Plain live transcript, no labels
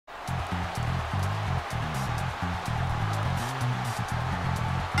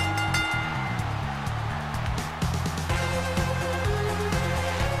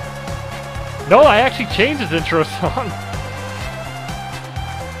No, I actually changed his intro song.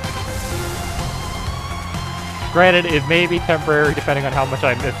 Granted, it may be temporary depending on how much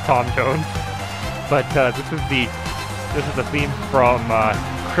I miss Tom Jones, but this is the theme from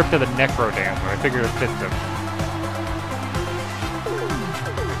Crypt of the Necro Dancer. I figured it fits him.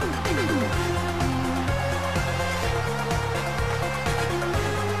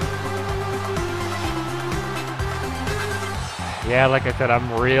 Yeah, like I said,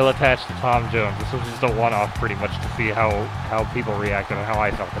 I'm real attached to Tom Jones. This was just a one-off pretty much to see how people reacted and how I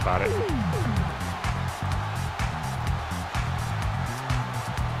felt about it.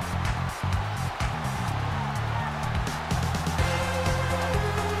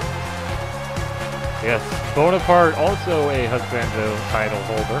 Yes, Bonapart, also a Husbando title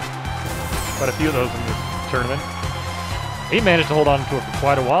holder. Quite a few of those in this tournament. He managed to hold on to it for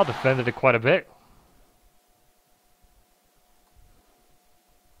quite a while, defended it quite a bit.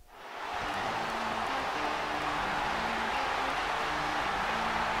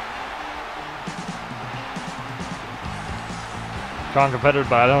 Strong competitor,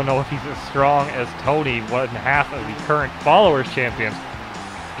 but I don't know if he's as strong as Tony, one half of the current Followers champions.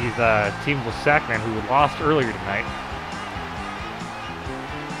 He's teamed with Sackman, who lost earlier tonight.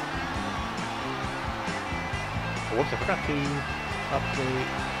 Oh, whoops, I forgot to update.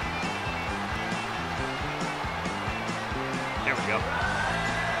 There we go.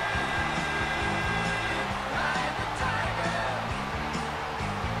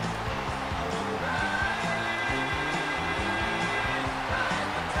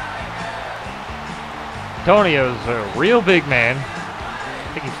 Antonio's a real big man.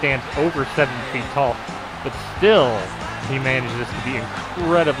 I think he stands over 7 feet tall, but still, he manages to be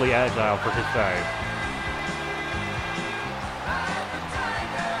incredibly agile for his size.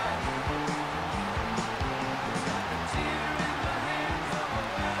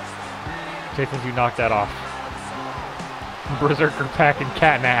 Jason's, you knocked that off. Berserker packing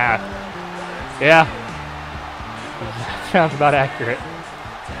cat in a half. Yeah, that sounds about accurate.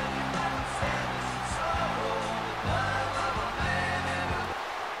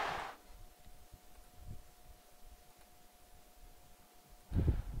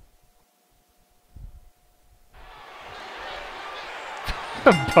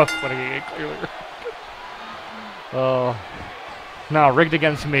 Buff's winning it clearly. Oh. No, rigged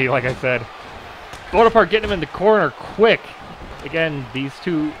against me, like I said. Bonapart getting him in the corner quick. Again, these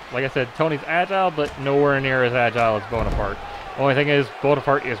two, like I said, Tony's agile, but nowhere near as agile as Bonapart. Only thing is,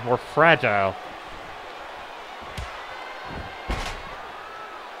 Bonapart is more fragile.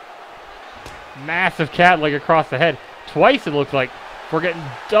 Massive cat leg across the head. Twice it looks like. We're getting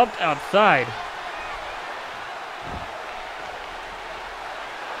dumped outside.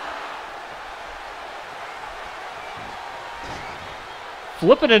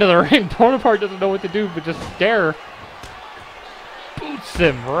 Flipping into the ring, Bonapart doesn't know what to do but just stare. Boots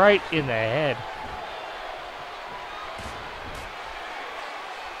him right in the head.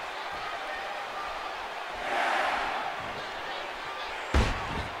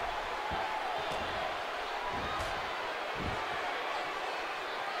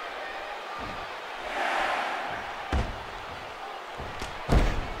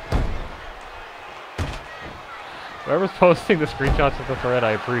 Whoever's posting the screenshots of the thread,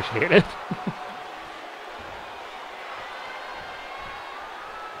 I appreciate it.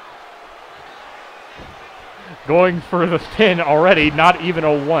 Going for the pin already, not even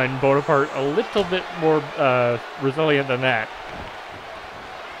a 1. Bonapart a little bit more resilient than that.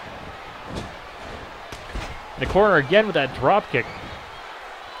 In the corner again with that drop kick.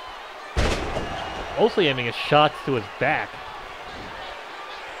 Mostly aiming his shots to his back.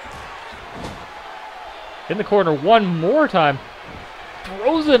 In the corner one more time.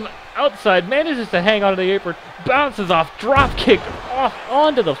 Throws him outside. Manages to hang onto the apron. Bounces off. Drop kick off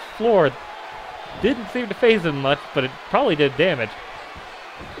onto the floor. Didn't seem to phase him much, but it probably did damage.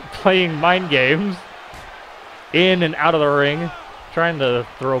 Playing mind games. In and out of the ring. Trying to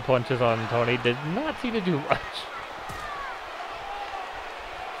throw punches on Tony. Did not seem to do much.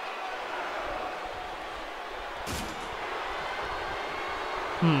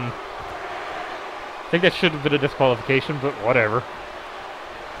 I think that should have been a disqualification, but whatever.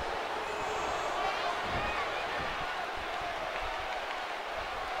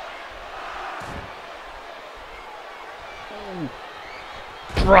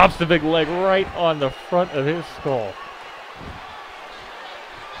 Drops the big leg right on the front of his skull.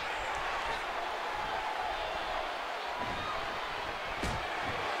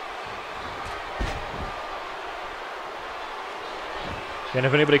 And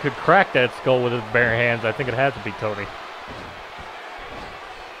if anybody could crack that skull with his bare hands, I think it had to be Tony.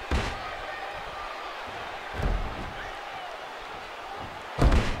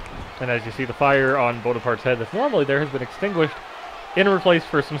 And as you see, the fire on Bonaparte's head that's normally there has been extinguished and replaced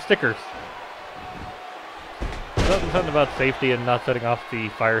for some stickers. Something about safety and not setting off the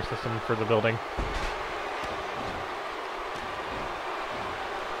fire system for the building.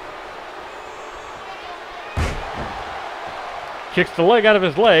 Kicks the leg out of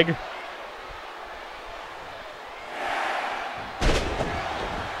his leg.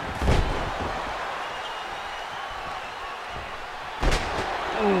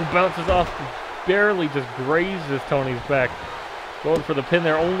 Ooh, bounces off, barely just grazes Tony's back. Going for the pin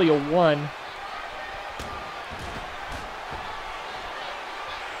there, only a 1.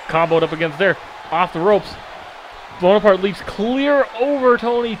 Comboed up against there, off the ropes. Bonapart leaps clear over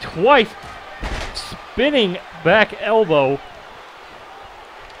Tony twice. Spinning back elbow.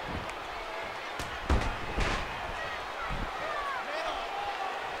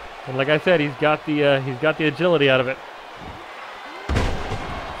 And like I said, he's got the agility out of it.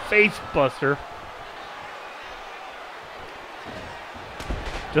 Face buster.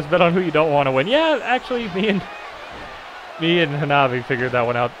 Just bet on who you don't want to win. Yeah, actually, me and Hanabi figured that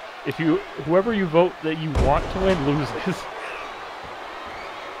one out. If whoever you vote that you want to win loses.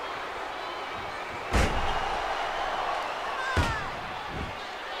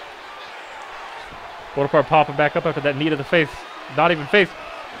 Bonapart popping back up after that knee to the face. Not even face.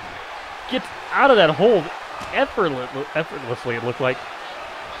 Gets out of that hold effortlessly, it looked like.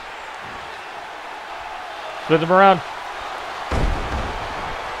 Spins him around.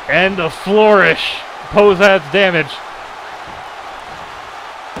 And the flourish. Pose adds damage.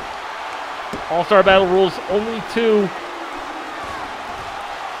 All-Star Battle rules, only 2.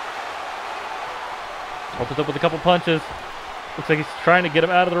 Opens up with a couple punches. Looks like he's trying to get him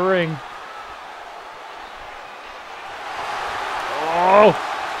out of the ring. Oh!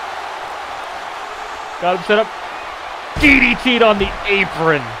 Got him set up. DDT'd on the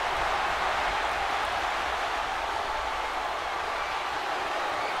apron.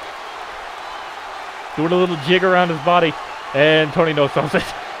 Doing a little jig around his body. And Tony no-sells it.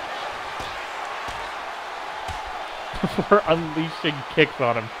 Before unleashing kicks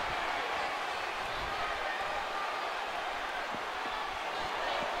on him.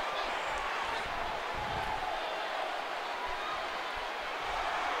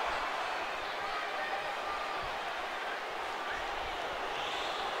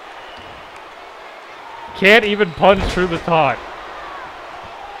 Can't even punch through the taunt.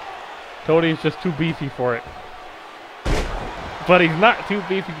 Tony's just too beefy for it. But he's not too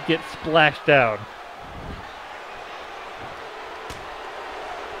beefy to get splashed down.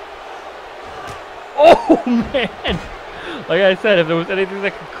 Oh, man! Like I said, if there was anything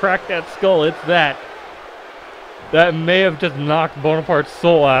that could crack that skull, it's that. That may have just knocked Bonaparte's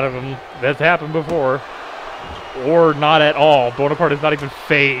soul out of him. That's happened before. Or not at all. Bonaparte is not even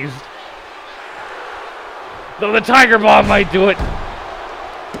phased. Though the Tiger Bomb might do it.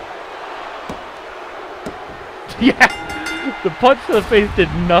 Yeah! The punch to the face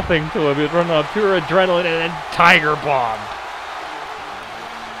did nothing to him. He was running on pure adrenaline and then Tiger Bomb.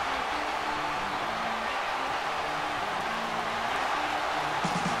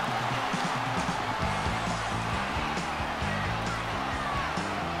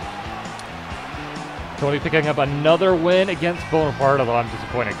 Tony picking up another win against Bonaparte, although I'm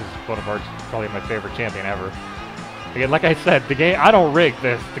disappointed because Bonaparte's probably my favorite champion ever. Again, like I said, the game, I don't rig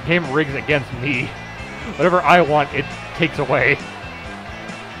this. The game rigs against me. Whatever I want, it takes away.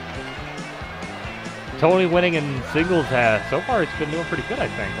 Tony winning in singles has, so far it's been doing pretty good, I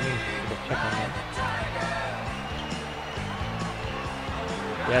think. Let me check on that.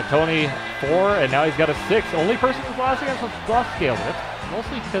 Yeah, Tony 4, and now he's got a 6. Only person who's lost against was Buffscale. That's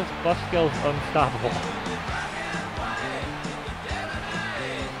mostly because Buffscale's unstoppable.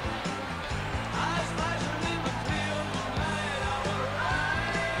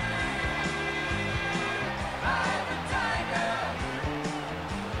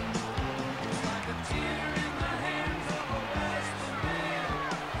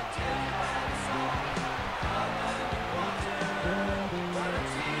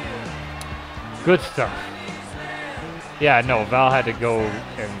 Good stuff. Yeah, no, Val had to go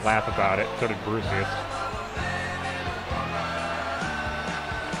and laugh about it. So did Brucius.